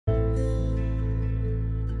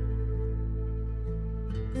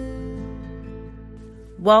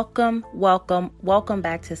Welcome, welcome, welcome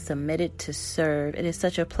back to Submitted to Serve. It is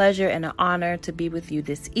such a pleasure and an honor to be with you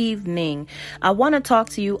this evening. I want to talk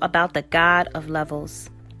to you about the God of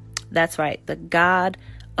levels. That's right, the God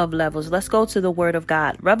of levels. Let's go to the Word of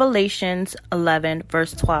God. Revelations 11,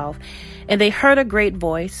 verse 12. And they heard a great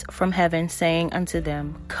voice from heaven saying unto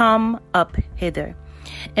them, Come up hither.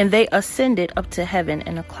 And they ascended up to heaven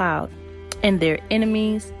in a cloud, and their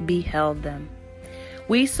enemies beheld them.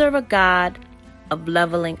 We serve a God of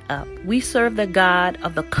leveling up. We serve the God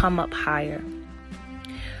of the come up higher.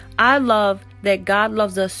 I love that God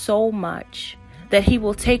loves us so much that he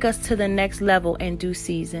will take us to the next level in due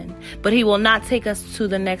season, but he will not take us to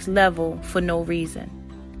the next level for no reason.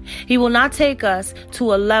 He will not take us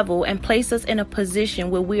to a level and place us in a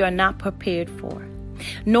position where we are not prepared for,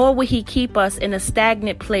 nor will he keep us in a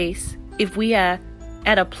stagnant place if we are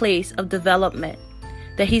at a place of development,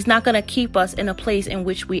 that he's not going to keep us in a place in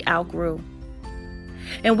which we outgrew.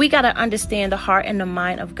 And we got to understand the heart and the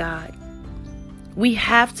mind of God. We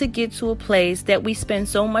have to get to a place that we spend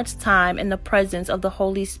so much time in the presence of the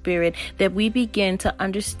Holy Spirit that we begin to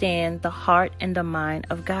understand the heart and the mind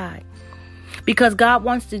of God. Because God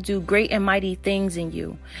wants to do great and mighty things in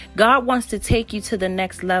you. God wants to take you to the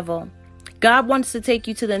next level. God wants to take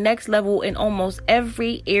you to the next level in almost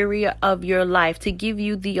every area of your life, to give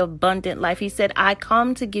you the abundant life. He said, I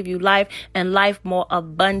come to give you life and life more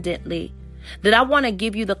abundantly. That I want to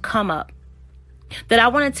give you the come up. That I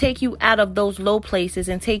want to take you out of those low places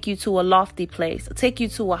and take you to a lofty place. Take you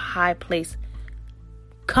to a high place.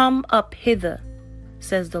 Come up hither,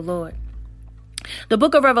 says the Lord. The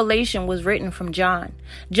book of Revelation was written from John.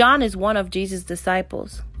 John is one of Jesus'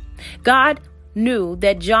 disciples. God knew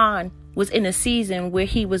that John was in a season where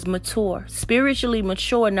he was mature, spiritually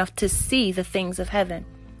mature enough to see the things of heaven.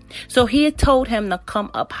 So he had told him to come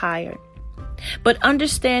up higher. But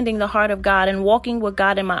understanding the heart of God and walking with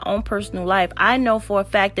God in my own personal life, I know for a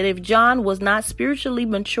fact that if John was not spiritually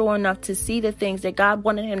mature enough to see the things that God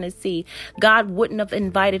wanted him to see, God wouldn't have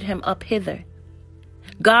invited him up hither.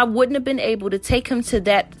 God wouldn't have been able to take him to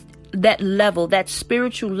that level, that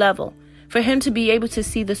spiritual level, for him to be able to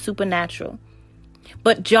see the supernatural.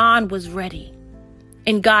 But John was ready,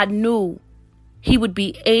 and God knew he would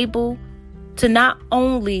be able to not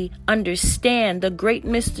only understand the great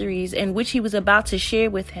mysteries in which he was about to share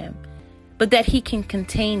with him, but that he can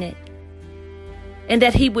contain it and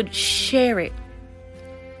that he would share it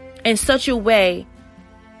in such a way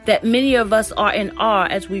that many of us are in awe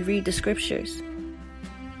as we read the scriptures.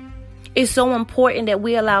 It's so important that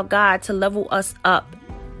we allow God to level us up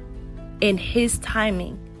in his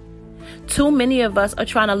timing. Too many of us are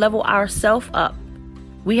trying to level ourselves up.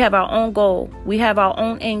 We have our own goal. We have our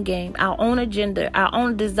own end game, our own agenda, our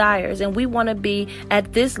own desires, and we want to be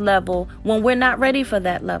at this level when we're not ready for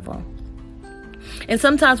that level. And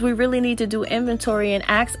sometimes we really need to do inventory and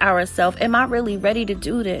ask ourselves, am I really ready to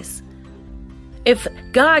do this? If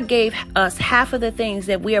God gave us half of the things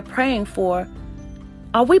that we are praying for,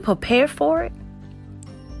 are we prepared for it?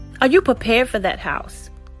 Are you prepared for that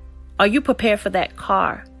house? Are you prepared for that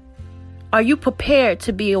car? Are you prepared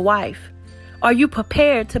to be a wife? Are you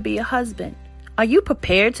prepared to be a husband? Are you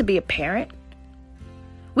prepared to be a parent?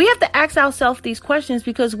 We have to ask ourselves these questions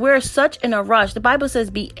because we're such in a rush. The Bible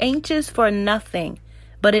says, be anxious for nothing,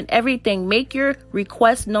 but in everything, make your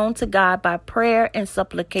requests known to God by prayer and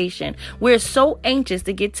supplication. We're so anxious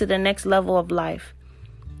to get to the next level of life.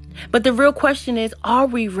 But the real question is, are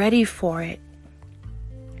we ready for it?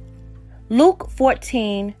 Luke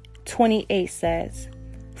 14:28 says,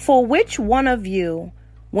 For which one of you,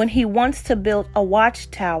 when he wants to build a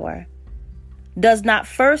watchtower, does not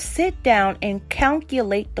first sit down and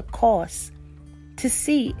calculate the cost to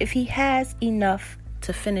see if he has enough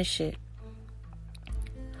to finish it?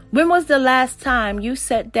 When was the last time you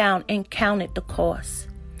sat down and counted the cost?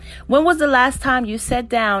 When was the last time you sat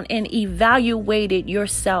down and evaluated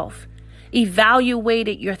yourself,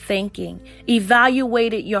 evaluated your thinking,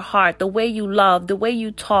 evaluated your heart, the way you love, the way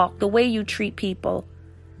you talk, the way you treat people?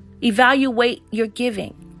 Evaluate your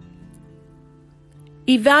giving.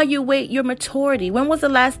 Evaluate your maturity. When was the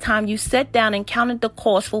last time you sat down and counted the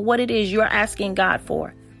cost for what it is you're asking God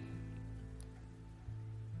for?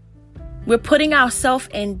 We're putting ourselves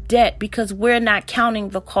in debt because we're not counting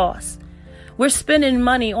the cost. We're spending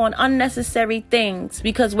money on unnecessary things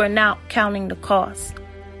because we're not counting the cost.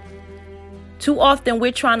 Too often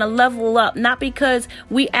we're trying to level up, not because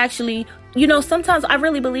we actually, sometimes I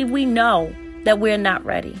really believe we know that we're not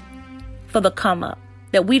ready for the come up.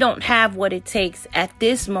 That we don't have what it takes at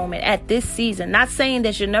this moment, at this season. Not saying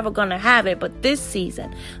that you're never going to have it, but this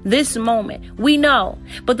season, this moment, we know.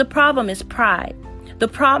 But the problem is pride. The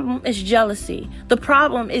problem is jealousy. The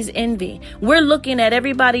problem is envy. We're looking at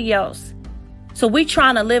everybody else. So we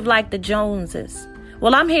trying to live like the Joneses.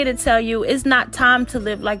 Well, I'm here to tell you it's not time to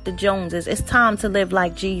live like the Joneses. It's time to live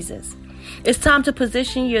like Jesus. It's time to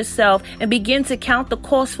position yourself and begin to count the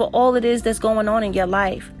cost for all it is that's going on in your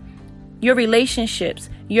life. Your relationships,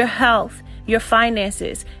 your health, your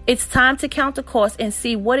finances. It's time to count the cost and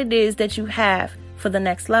see what it is that you have for the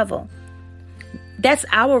next level. That's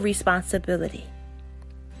our responsibility.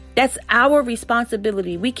 That's our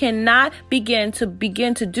responsibility. We cannot begin to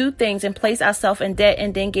do things and place ourselves in debt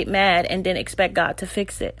and then get mad and then expect God to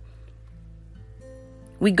fix it.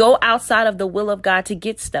 We go outside of the will of God to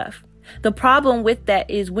get stuff. The problem with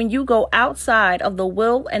that is when you go outside of the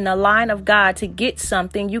will and the line of God to get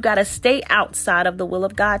something, you got to stay outside of the will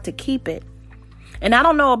of God to keep it. And I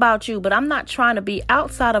don't know about you, but I'm not trying to be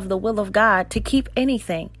outside of the will of God to keep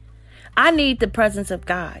anything. I need the presence of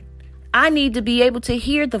God. I need to be able to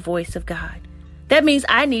hear the voice of God. That means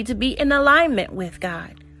I need to be in alignment with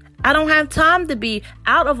God. I don't have time to be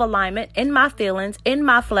out of alignment in my feelings, in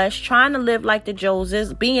my flesh, trying to live like the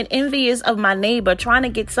Joneses, being envious of my neighbor, trying to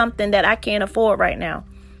get something that I can't afford right now.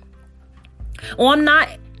 Or I'm not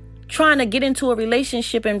trying to get into a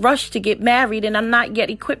relationship and rush to get married and I'm not yet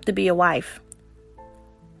equipped to be a wife.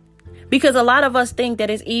 Because a lot of us think that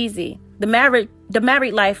it's easy. The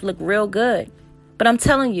married life look real good. But I'm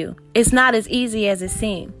telling you, it's not as easy as it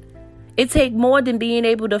seems. It takes more than being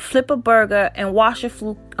able to flip a burger and wash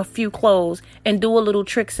a few clothes and do a little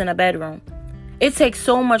tricks in a bedroom. It takes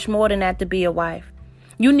so much more than that to be a wife.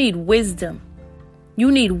 You need wisdom.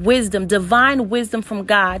 You need wisdom, divine wisdom from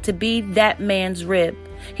God to be that man's rib.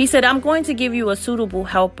 He said, I'm going to give you a suitable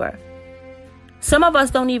helper. Some of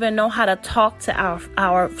us don't even know how to talk to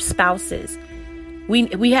our spouses.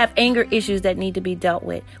 We have anger issues that need to be dealt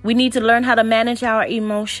with. We need to learn how to manage our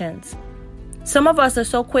emotions. Some of us are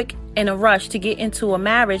so quick in a rush to get into a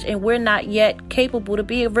marriage and we're not yet capable to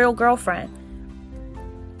be a real girlfriend.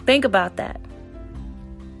 Think about that.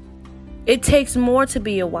 It takes more to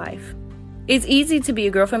be a wife. It's easy to be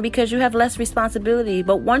a girlfriend because you have less responsibility.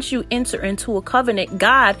 But once you enter into a covenant,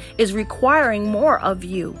 God is requiring more of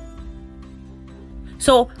you.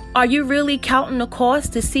 So are you really counting the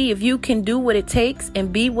cost to see if you can do what it takes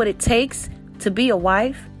and be what it takes to be a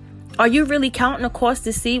wife? Are you really counting the cost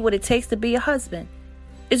to see what it takes to be a husband?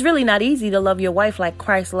 It's really not easy to love your wife like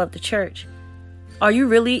Christ loved the church. Are you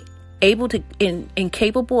really able to and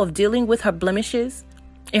capable of dealing with her blemishes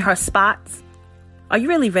and her spots? Are you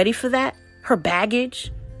really ready for that? Her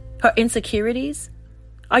baggage, her insecurities?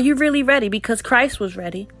 Are you really ready? Because Christ was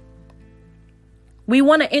ready. We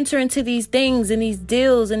want to enter into these things and these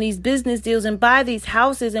deals and these business deals and buy these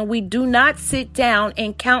houses, and we do not sit down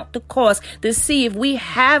and count the cost to see if we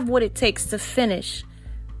have what it takes to finish,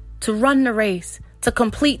 to run the race, to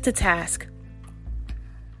complete the task.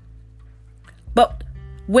 But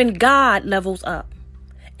when God levels up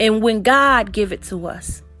and when God give it to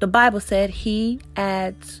us, the Bible said he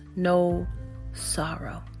adds no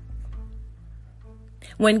sorrow.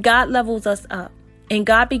 When God levels us up, and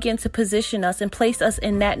God begins to position us and place us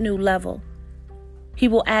in that new level, he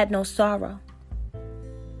will add no sorrow.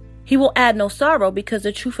 He will add no sorrow because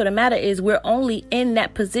the truth of the matter is we're only in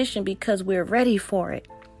that position because we're ready for it.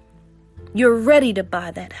 You're ready to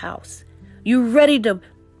buy that house. You're ready to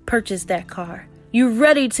purchase that car. You're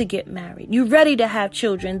ready to get married. You're ready to have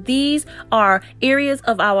children. These are areas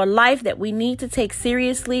of our life that we need to take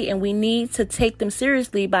seriously, and we need to take them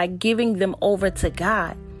seriously by giving them over to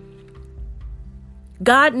God.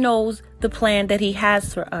 God knows the plan that he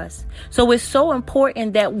has for us. So it's so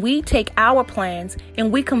important that we take our plans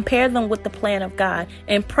and we compare them with the plan of God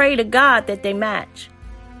and pray to God that they match.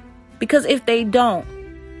 Because if they don't,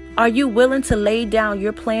 are you willing to lay down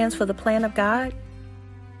your plans for the plan of God?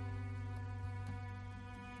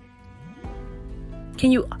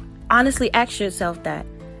 Can you honestly ask yourself that?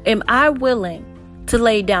 Am I willing to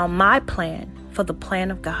lay down my plan for the plan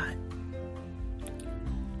of God?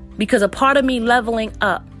 Because a part of me leveling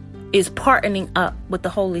up is partnering up with the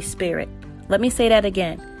Holy Spirit. Let me say that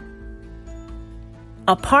again.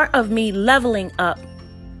 A part of me leveling up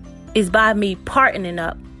is by me partnering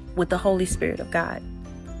up with the Holy Spirit of God.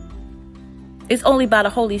 It's only by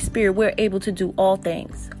the Holy Spirit we're able to do all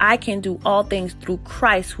things. I can do all things through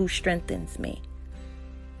Christ who strengthens me.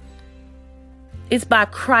 It's by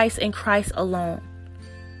Christ and Christ alone.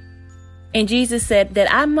 And Jesus said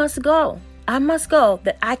that I must go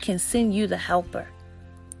that I can send you the helper.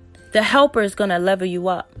 The helper is going to level you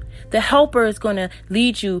up. The helper is going to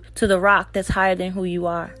lead you to the rock that's higher than who you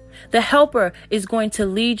are. The helper is going to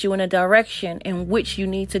lead you in a direction in which you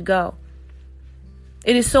need to go.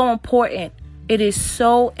 It is so important It is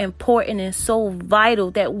so important and so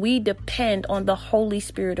vital that we depend on the Holy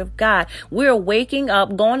Spirit of God. We're waking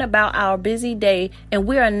up, going about our busy day, and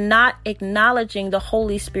we are not acknowledging the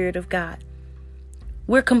Holy Spirit of God.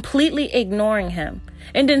 We're completely ignoring him.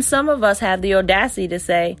 And then some of us have the audacity to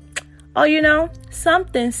say, oh,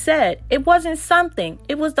 something said. It wasn't something.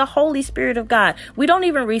 It was the Holy Spirit of God. We don't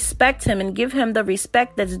even respect him and give him the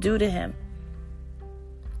respect that's due to him.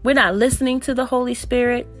 We're not listening to the Holy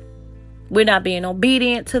Spirit. We're not being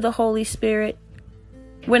obedient to the Holy Spirit.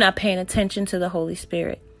 We're not paying attention to the Holy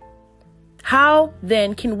Spirit. How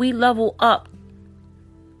then can we level up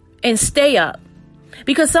and stay up?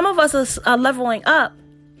 Because some of us are leveling up.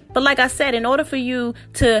 But like I said, in order for you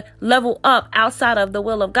to level up outside of the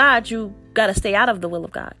will of God, you got to stay out of the will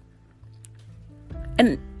of God.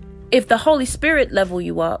 And if the Holy Spirit level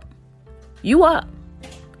you up, you up.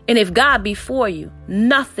 And if God be for you,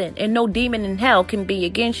 nothing and no demon in hell can be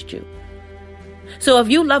against you. So if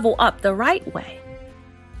you level up the right way,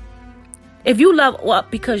 if you level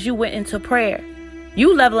up because you went into prayer,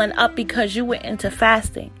 you leveling up because you went into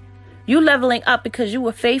fasting, you leveling up because you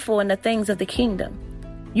were faithful in the things of the kingdom,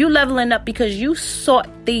 you leveling up because you sought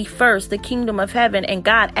thee first, the kingdom of heaven, and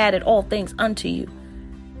God added all things unto you.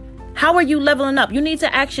 How are you leveling up? You need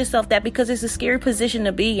to ask yourself that, because it's a scary position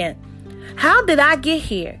to be in. How did I get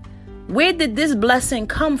here? Where did this blessing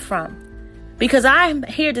come from? Because I'm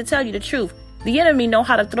here to tell you the truth. The enemy know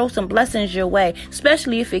how to throw some blessings your way,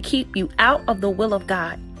 especially if it keep you out of the will of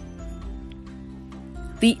God.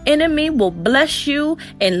 The enemy will bless you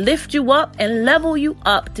and lift you up and level you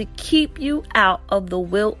up to keep you out of the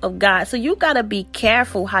will of God. So you got to be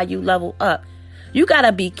careful how you level up. You got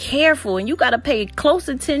to be careful, and you got to pay close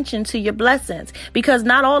attention to your blessings, because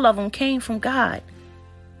not all of them came from God.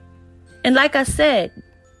 And like I said,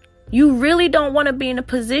 you really don't want to be in a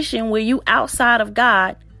position where you outside of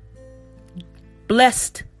God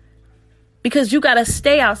blessed, because you got to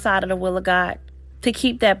stay outside of the will of God to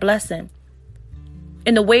keep that blessing.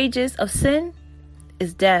 And the wages of sin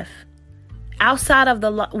is death. Outside of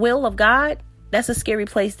the will of God, that's a scary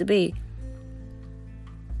place to be.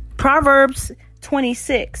 Proverbs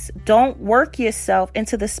 26, don't work yourself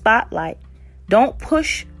into the spotlight. Don't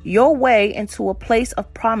push your way into a place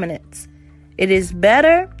of prominence. It is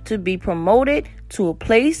better to be promoted to a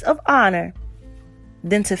place of honor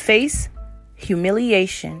than to face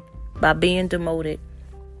humiliation by being demoted.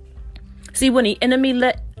 See, when the enemy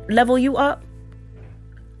level you up,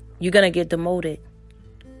 you're going to get demoted.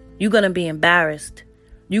 You're going to be embarrassed.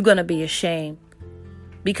 You're going to be ashamed,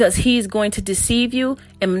 because he's going to deceive you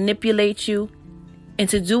and manipulate you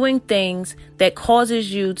into doing things that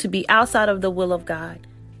causes you to be outside of the will of God.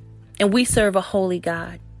 And we serve a holy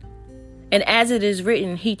God. And as it is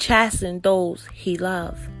written, he chastens those he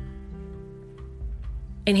loves.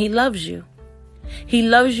 And he loves you. He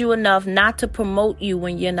loves you enough not to promote you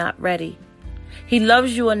when you're not ready. He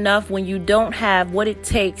loves you enough when you don't have what it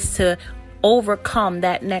takes to overcome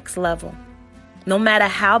that next level. No matter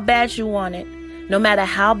how bad you want it, no matter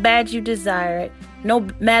how bad you desire it, no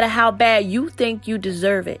matter how bad you think you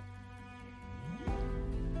deserve it.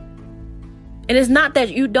 And it's not that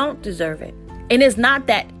you don't deserve it. And it's not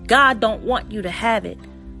that God don't want you to have it.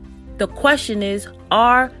 The question is,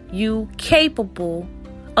 are you capable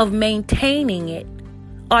of maintaining it?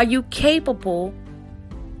 Are you capable?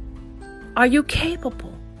 Are you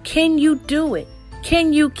capable? Can you do it?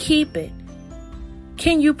 Can you keep it?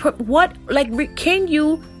 Can you can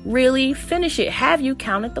you really finish it? Have you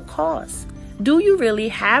counted the cost? Do you really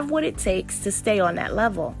have what it takes to stay on that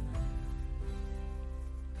level?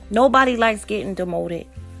 Nobody likes getting demoted.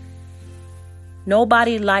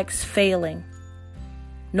 Nobody likes failing.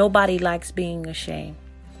 Nobody likes being ashamed.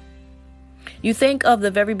 You think of the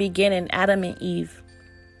very beginning, Adam and Eve.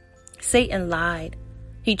 Satan lied.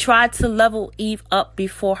 He tried to level Eve up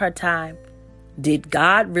before her time. Did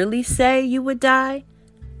God really say you would die?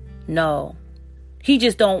 No. He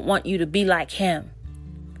just don't want you to be like him.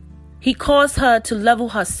 He caused her to level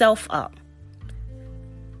herself up.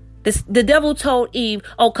 The devil told Eve,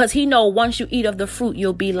 because he know once you eat of the fruit,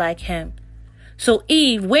 you'll be like him. So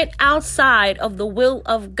Eve went outside of the will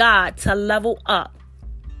of God to level up.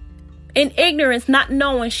 In ignorance, not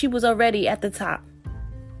knowing she was already at the top.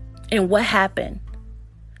 And what happened?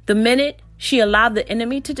 The minute she allowed the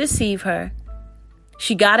enemy to deceive her,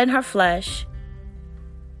 she got in her flesh.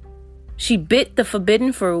 She bit the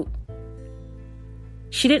forbidden fruit.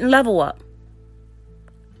 She didn't level up.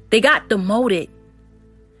 They got demoted.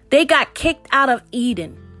 They got kicked out of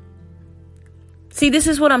Eden. See, this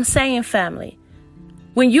is what I'm saying, family.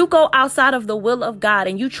 When you go outside of the will of God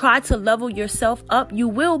and you try to level yourself up, you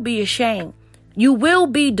will be ashamed. You will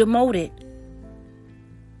be demoted.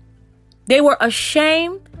 They were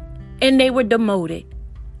ashamed and they were demoted.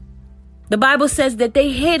 The Bible says that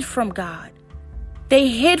they hid from God. They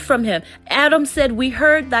hid from him. Adam said, we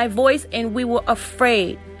heard thy voice and we were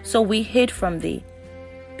afraid. So we hid from thee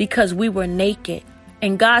because we were naked.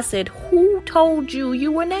 And God said, who told you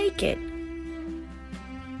you were naked?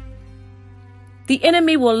 The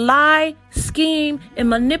enemy will lie, scheme, and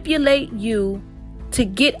manipulate you to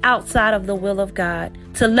get outside of the will of God,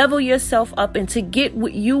 to level yourself up and to get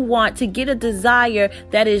what you want, to get a desire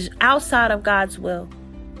that is outside of God's will.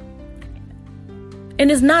 And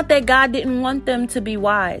it's not that God didn't want them to be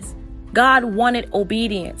wise. God wanted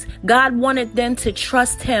obedience. God wanted them to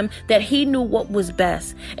trust him, that he knew what was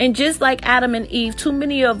best. And just like Adam and Eve, too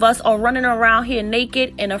many of us are running around here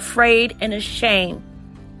naked and afraid and ashamed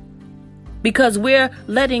because we're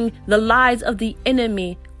letting the lies of the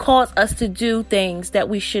enemy cause us to do things that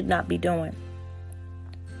we should not be doing.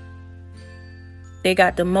 They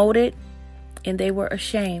got demoted and they were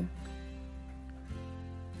ashamed.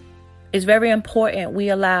 It's very important we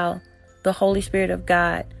allow the Holy Spirit of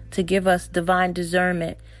God to give us divine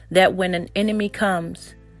discernment, that when an enemy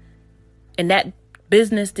comes and that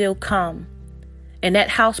business deal come and that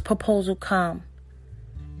house proposal come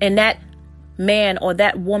and that man or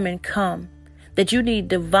that woman come, that you need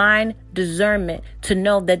divine discernment to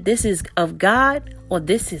know that this is of God or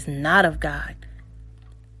this is not of God.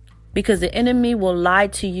 Because the enemy will lie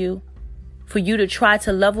to you for you to try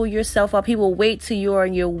to level yourself up. He will wait till you're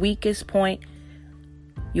on your weakest point.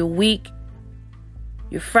 You're weak.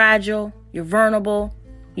 You're fragile. You're vulnerable.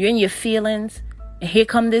 You're in your feelings. And here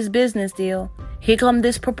come this business deal. Here come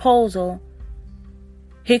this proposal.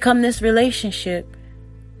 Here come this relationship.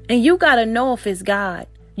 And you got to know if it's God.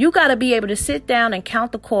 You got to be able to sit down and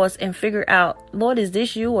count the cost and figure out, Lord, is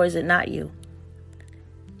this you or is it not you?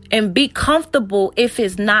 And be comfortable if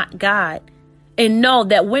it's not God. And know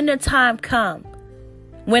that when the time comes,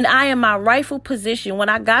 when I am in my rightful position, when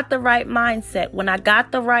I got the right mindset, when I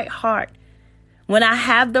got the right heart, when I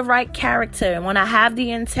have the right character, and when I have the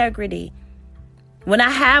integrity, when I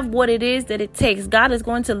have what it is that it takes, God is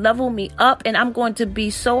going to level me up and I'm going to be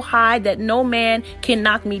so high that no man can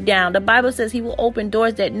knock me down. The Bible says he will open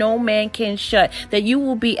doors that no man can shut, that you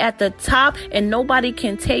will be at the top and nobody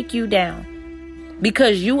can take you down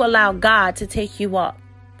because you allow God to take you up.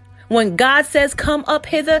 When God says, come up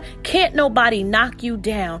hither, can't nobody knock you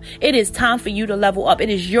down. It is time for you to level up. It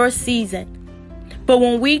is your season. But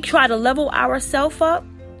when we try to level ourselves up,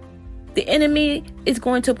 the enemy is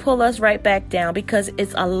going to pull us right back down because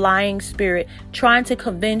it's a lying spirit trying to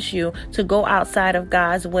convince you to go outside of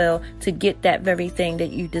God's will to get that very thing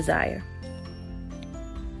that you desire.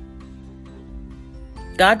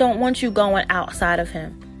 God don't want you going outside of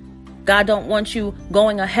him. God don't want you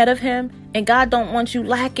going ahead of him. And God don't want you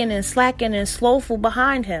lacking and slacking and slowful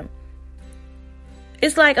behind him.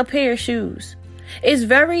 It's like a pair of shoes. It's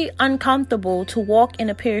very uncomfortable to walk in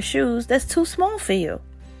a pair of shoes that's too small for you.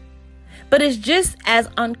 But it's just as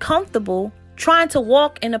uncomfortable trying to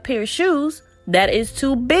walk in a pair of shoes that is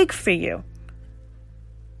too big for you.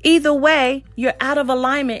 Either way, you're out of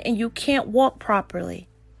alignment and you can't walk properly.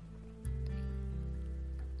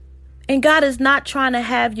 And God is not trying to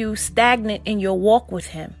have you stagnant in your walk with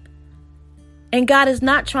him. And God is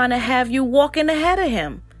not trying to have you walking ahead of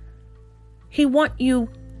him. He wants you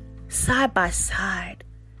side by side.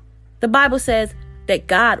 The Bible says that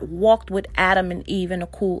God walked with Adam and Eve in the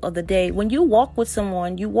cool of the day. When you walk with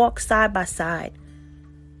someone, you walk side by side.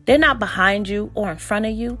 They're not behind you or in front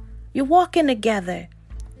of you. You're walking together.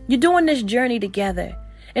 You're doing this journey together.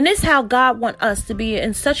 And this is how God wants us to be,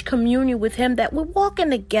 in such communion with him that we're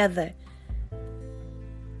walking together.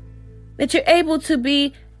 That you're able to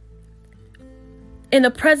be in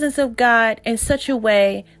the presence of God in such a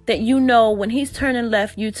way that you know when he's turning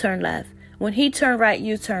left, you turn left. When he turn right,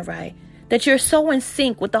 you turn right. That you're so in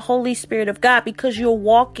sync with the Holy Spirit of God because you're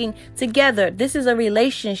walking together. This is a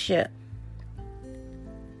relationship.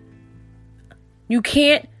 You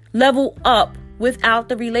can't level up without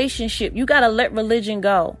the relationship. You got to let religion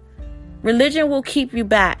go. Religion will keep you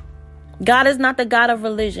back. God is not the God of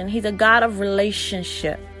religion. He's a God of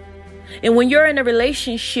relationship. And when you're in a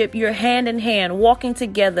relationship, you're hand in hand, walking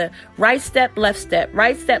together, right step, left step,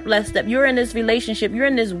 right step, left step. You're in this relationship. You're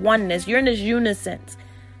in this oneness. You're in this unison.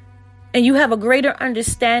 And you have a greater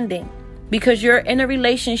understanding because you're in a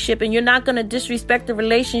relationship and you're not going to disrespect the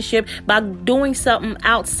relationship by doing something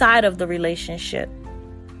outside of the relationship.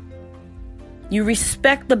 You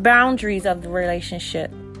respect the boundaries of the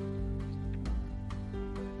relationship.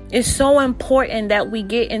 It's so important that we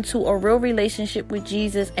get into a real relationship with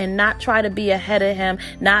Jesus and not try to be ahead of him,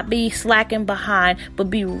 not be slacking behind, but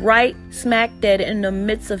be right smack dead in the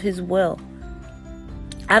midst of his will.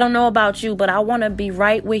 I don't know about you, but I want to be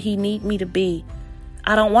right where he needs me to be.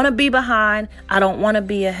 I don't want to be behind. I don't want to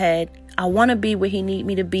be ahead. I want to be where he needs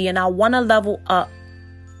me to be, and I want to level up.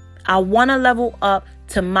 I want to level up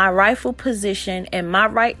to my rightful position and my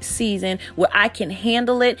right season where I can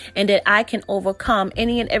handle it and that I can overcome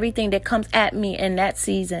any and everything that comes at me in that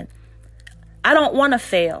season. I don't want to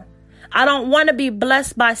fail. I don't want to be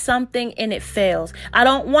blessed by something and it fails. I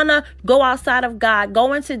don't want to go outside of God,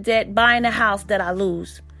 go into debt, buying a house that I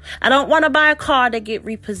lose. I don't want to buy a car that get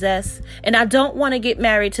repossessed, and I don't want to get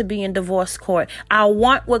married to be in divorce court. I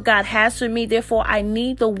want what God has for me. Therefore, I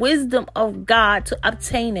need the wisdom of God to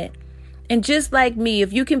obtain it. And just like me,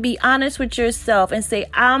 if you can be honest with yourself and say,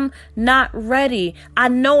 I'm not ready. I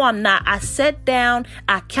know I'm not. I sat down,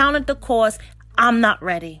 I counted the cost. I'm not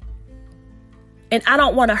ready. And I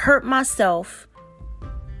don't want to hurt myself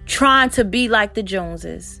trying to be like the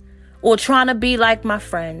Joneses or trying to be like my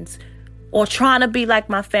friends or trying to be like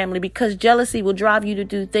my family, because jealousy will drive you to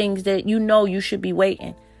do things that you know you should be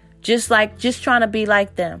waiting. Just trying to be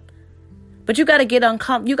like them. But you got to get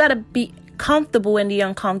you got to be comfortable in the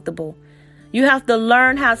uncomfortable. You have to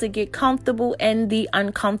learn how to get comfortable in the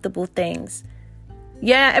uncomfortable things.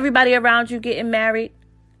 Yeah, everybody around you getting married,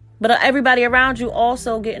 but everybody around you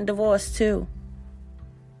also getting divorced too.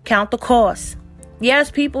 Count the cost. Yes,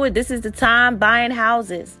 people, this is the time buying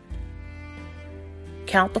houses.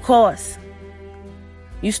 Count the cost.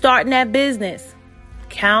 You starting that business.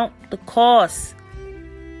 Count the cost.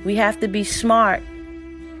 We have to be smart.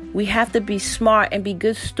 We have to be smart and be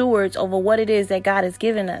good stewards over what it is that God has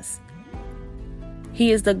given us.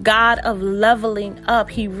 He is the God of leveling up.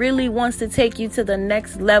 He really wants to take you to the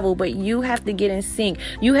next level, but you have to get in sync.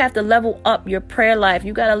 You have to level up your prayer life.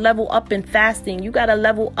 You got to level up in fasting. You got to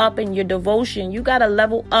level up in your devotion. You got to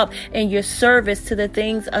level up in your service to the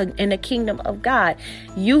things in the kingdom of God.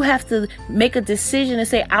 You have to make a decision and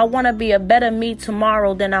say, I want to be a better me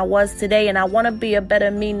tomorrow than I was today. And I want to be a better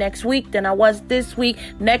me next week than I was this week,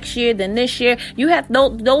 next year than this year. You have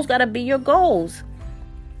those got to be your goals.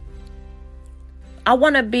 I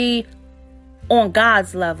want to be on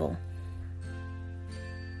God's level.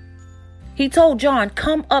 He told John,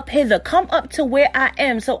 come up hither, come up to where I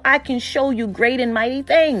am so I can show you great and mighty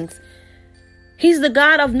things. He's the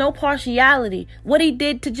God of no partiality. What he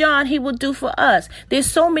did to John, he will do for us. There's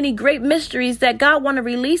so many great mysteries that God want to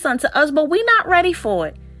release unto us, but we're not ready for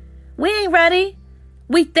it. We ain't ready.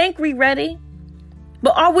 We think we're ready.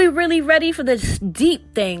 But are we really ready for the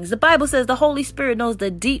deep things? The Bible says the Holy Spirit knows the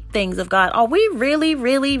deep things of God. Are we really,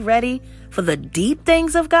 really ready for the deep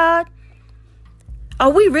things of God? Are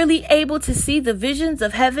we really able to see the visions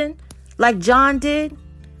of heaven like John did?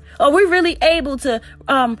 Are we really able to,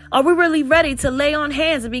 are we really ready to lay on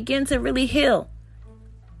hands and begin to really heal?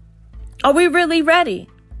 Are we really ready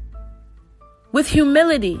with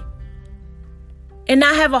humility and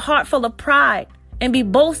not have a heart full of pride? And be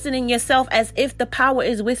boasting in yourself as if the power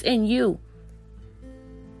is within you.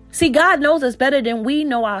 See, God knows us better than we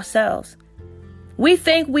know ourselves. We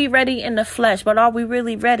think we're ready in the flesh, but are we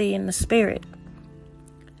really ready in the spirit?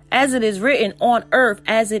 As it is written on earth,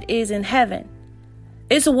 as it is in heaven.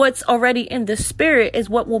 It's what's already in the spirit is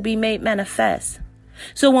what will be made manifest.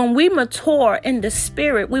 So when we mature in the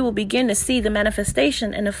spirit, we will begin to see the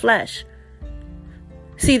manifestation in the flesh.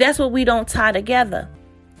 See, that's what we don't tie together.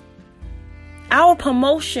 Our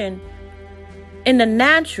promotion in the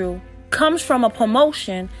natural comes from a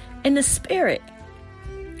promotion in the spirit.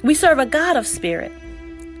 We serve a God of spirit.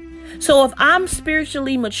 So if I'm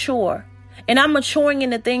spiritually mature and I'm maturing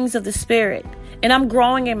in the things of the spirit and I'm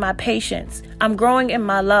growing in my patience, I'm growing in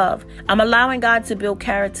my love, I'm allowing God to build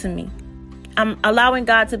character in me. I'm allowing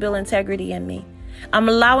God to build integrity in me. I'm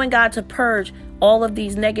allowing God to purge all of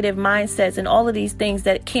these negative mindsets and all of these things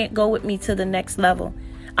that can't go with me to the next level.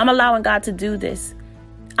 I'm allowing God to do this.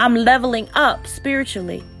 I'm leveling up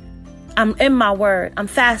spiritually. I'm in my word. I'm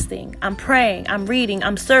fasting. I'm praying. I'm reading.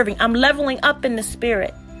 I'm serving. I'm leveling up in the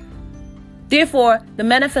spirit. Therefore, the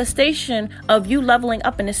manifestation of you leveling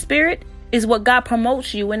up in the spirit is what God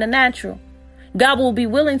promotes you in the natural. God will be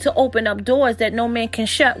willing to open up doors that no man can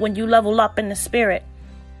shut when you level up in the spirit.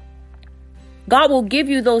 God will give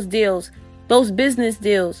you those deals, those business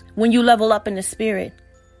deals, when you level up in the spirit.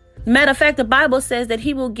 Matter of fact, the Bible says that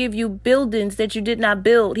he will give you buildings that you did not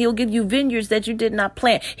build. He'll give you vineyards that you did not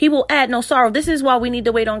plant. He will add no sorrow. This is why we need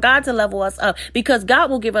to wait on God to level us up, because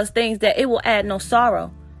God will give us things that it will add no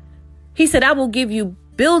sorrow. He said, I will give you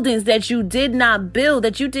buildings that you did not build,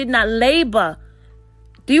 that you did not labor.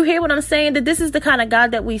 Do you hear what I'm saying? That this is the kind of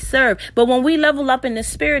God that we serve. But when we level up in the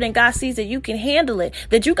spirit and God sees that you can handle it,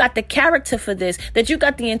 that you got the character for this, that you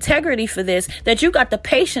got the integrity for this, that you got the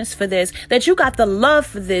patience for this, that you got the love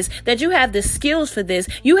for this, that you have the skills for this,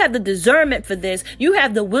 you have the discernment for this, you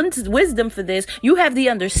have the wisdom for this, you have the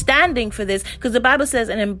understanding for this. Because the Bible says,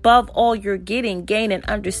 and above all you're getting, gain and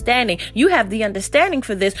understanding. You have the understanding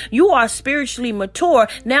for this. You are spiritually mature.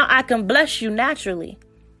 Now I can bless you naturally.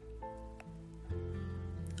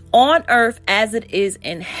 On earth as it is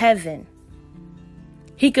in heaven.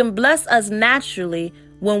 He can bless us naturally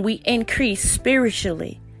when we increase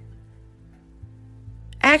spiritually.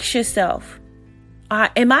 Ask yourself,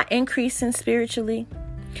 am I increasing spiritually?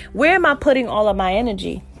 Where am I putting all of my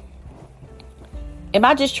energy? Am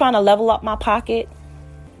I just trying to level up my pocket?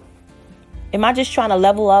 Am I just trying to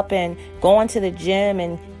level up and going to the gym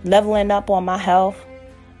and leveling up on my health?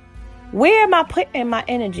 Where am I putting my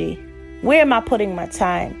energy? Where am I putting my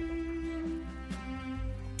time?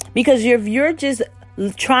 Because if you're just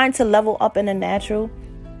trying to level up in the natural,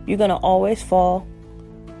 you're going to always fall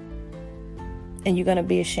and you're going to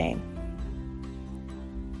be ashamed.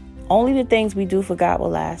 Only the things we do for God will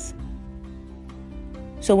last.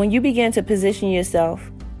 So when you begin to position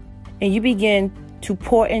yourself and you begin to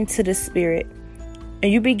pour into the spirit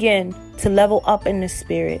and you begin to level up in the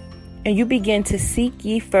spirit and you begin to seek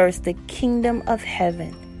ye first the kingdom of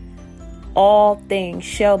heaven, all things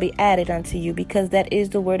shall be added unto you, because that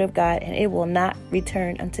is the word of God, and it will not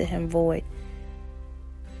return unto him void.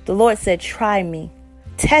 The Lord said, try me,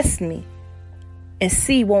 test me, and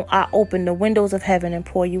see won't I open the windows of heaven and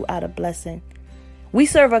pour you out a blessing. We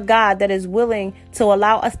serve a God that is willing to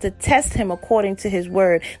allow us to test him according to his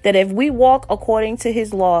word. That if we walk according to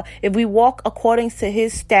his law, if we walk according to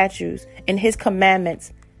his statutes and his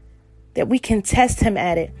commandments, that we can test him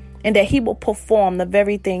at it. And that he will perform the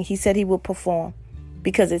very thing he said he will perform,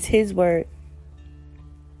 because it's his word.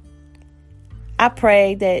 I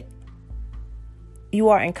pray that you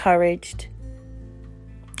are encouraged.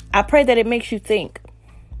 I pray that it makes you think,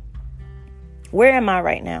 where am I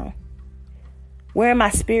right now? Where am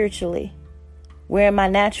I spiritually? Where am I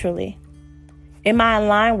naturally? Am I in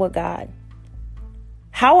line with God?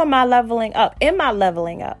 How am I leveling up? Am I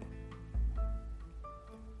leveling up?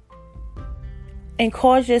 And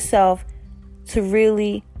cause yourself to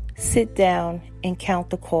really sit down and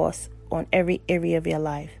count the cost on every area of your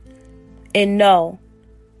life. And know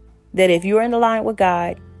that if you're in line with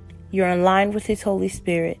God, you're in line with his Holy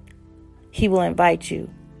Spirit, he will invite you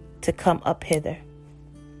to come up hither.